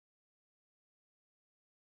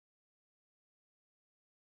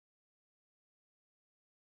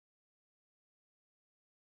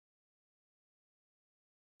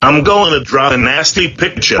I'm going to draw a nasty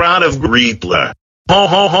picture out of Greed-ler. Ho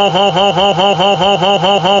ho ho ho ho ho ho ho ho ho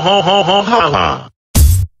ho ho ho ho ho ha ha.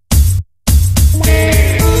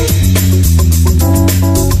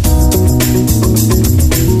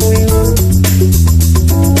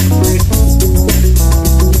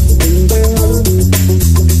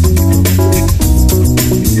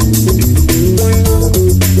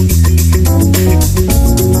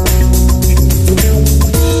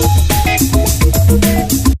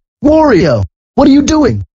 Wario, what are you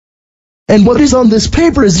doing? And what is on this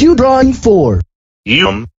paper is you drawing for?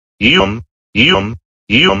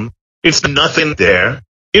 It's nothing there.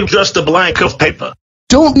 It's just a blank of paper.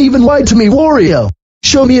 Don't even lie to me, Wario.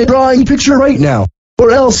 Show me a drawing picture right now,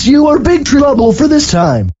 or else you are big trouble for this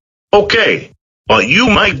time. Okay, well you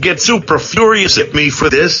might get super furious at me for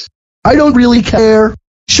this. I don't really care.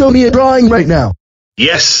 Show me a drawing right now.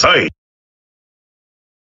 Yes, I.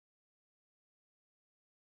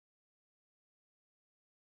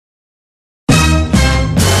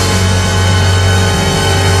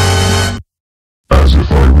 As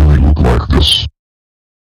if I really look like this.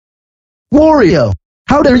 Wario,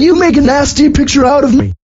 how dare you make a nasty picture out of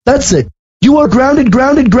me? That's it. You are grounded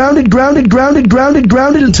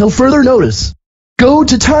until further notice. Go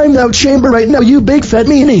to timeout chamber right now, you big fat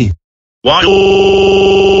meanie. Why?